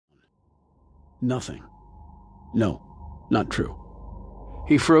Nothing. No, not true.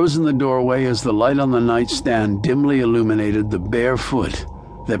 He froze in the doorway as the light on the nightstand dimly illuminated the bare foot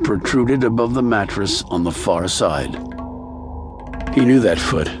that protruded above the mattress on the far side. He knew that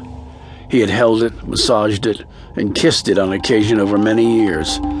foot. He had held it, massaged it, and kissed it on occasion over many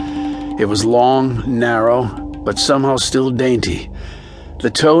years. It was long, narrow, but somehow still dainty.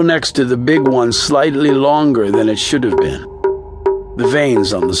 The toe next to the big one slightly longer than it should have been. The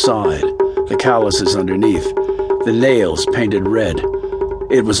veins on the side, the calluses underneath, the nails painted red.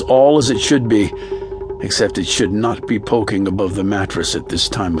 It was all as it should be, except it should not be poking above the mattress at this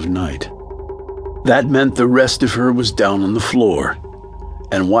time of night. That meant the rest of her was down on the floor.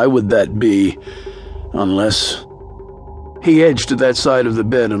 And why would that be, unless... He edged to that side of the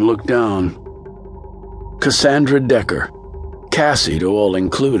bed and looked down. Cassandra Decker, Cassie to all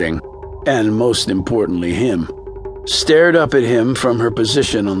including, and most importantly him, stared up at him from her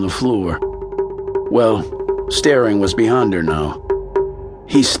position on the floor. Well, staring was beyond her now.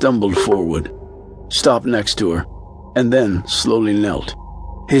 He stumbled forward, stopped next to her, and then slowly knelt,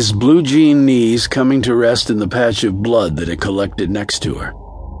 his blue jean knees coming to rest in the patch of blood that had collected next to her.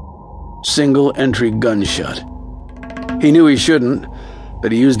 Single-entry gunshot. He knew he shouldn't,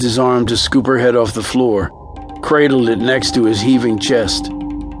 but he used his arm to scoop her head off the floor, cradled it next to his heaving chest.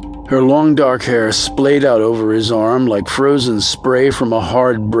 Her long dark hair splayed out over his arm like frozen spray from a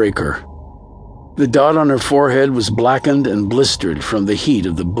hard breaker. The dot on her forehead was blackened and blistered from the heat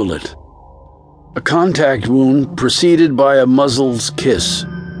of the bullet. A contact wound preceded by a muzzle's kiss,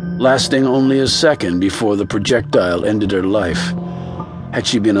 lasting only a second before the projectile ended her life. Had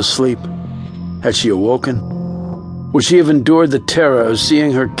she been asleep? Had she awoken? Would she have endured the terror of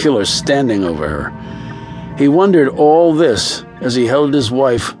seeing her killer standing over her? He wondered all this as he held his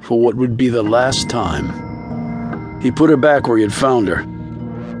wife for what would be the last time. He put her back where he had found her.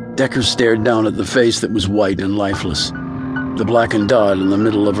 Decker stared down at the face that was white and lifeless, the blackened dot in the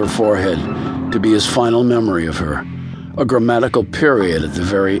middle of her forehead to be his final memory of her, a grammatical period at the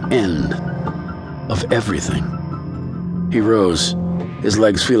very end of everything. He rose, his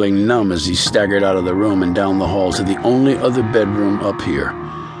legs feeling numb as he staggered out of the room and down the hall to the only other bedroom up here.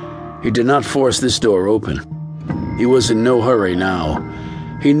 He did not force this door open. He was in no hurry now.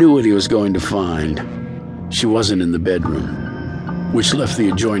 He knew what he was going to find. She wasn't in the bedroom, which left the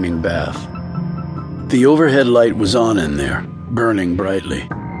adjoining bath. The overhead light was on in there, burning brightly.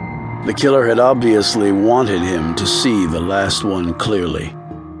 The killer had obviously wanted him to see the last one clearly.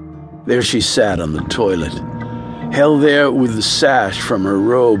 There she sat on the toilet, held there with the sash from her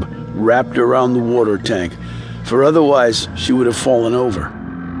robe wrapped around the water tank, for otherwise she would have fallen over.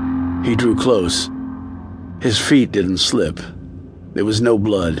 He drew close. His feet didn't slip. There was no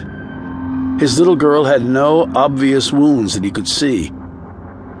blood. His little girl had no obvious wounds that he could see.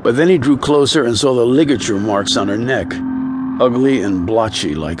 But then he drew closer and saw the ligature marks on her neck, ugly and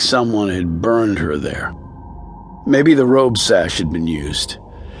blotchy like someone had burned her there. Maybe the robe sash had been used.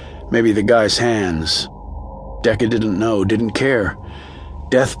 Maybe the guy's hands. Decker didn't know, didn't care.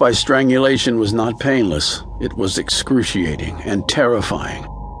 Death by strangulation was not painless. It was excruciating and terrifying.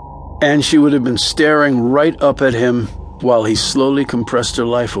 And she would have been staring right up at him while he slowly compressed her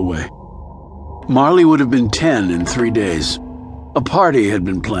life away. Marley would have been 10 in 3 days. A party had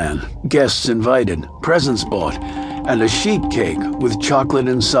been planned, guests invited, presents bought, and a sheet cake with chocolate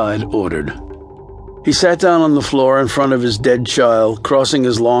inside ordered. He sat down on the floor in front of his dead child, crossing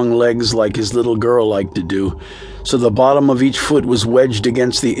his long legs like his little girl liked to do, so the bottom of each foot was wedged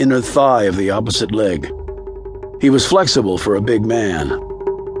against the inner thigh of the opposite leg. He was flexible for a big man.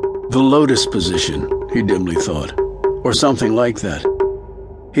 The lotus position, he dimly thought, or something like that.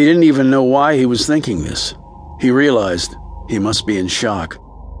 He didn't even know why he was thinking this. He realized he must be in shock.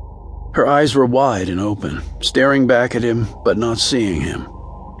 Her eyes were wide and open, staring back at him but not seeing him.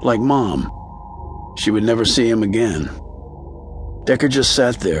 Like Mom. She would never see him again. Decker just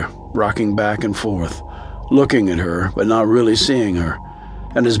sat there, rocking back and forth, looking at her but not really seeing her,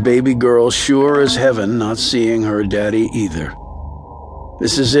 and his baby girl sure as heaven not seeing her daddy either.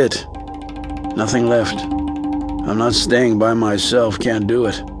 This is it. Nothing left. I'm not staying by myself, can't do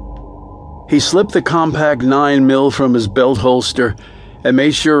it. He slipped the compact 9mm from his belt holster and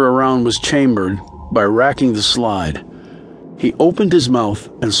made sure a round was chambered by racking the slide. He opened his mouth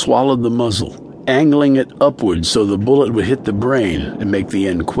and swallowed the muzzle, angling it upward so the bullet would hit the brain and make the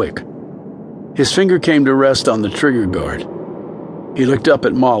end quick. His finger came to rest on the trigger guard. He looked up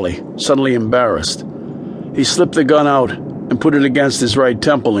at Molly, suddenly embarrassed. He slipped the gun out and put it against his right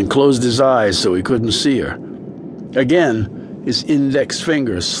temple and closed his eyes so he couldn't see her. Again, his index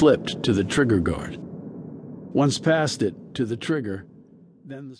finger slipped to the trigger guard. Once past it, to the trigger, then the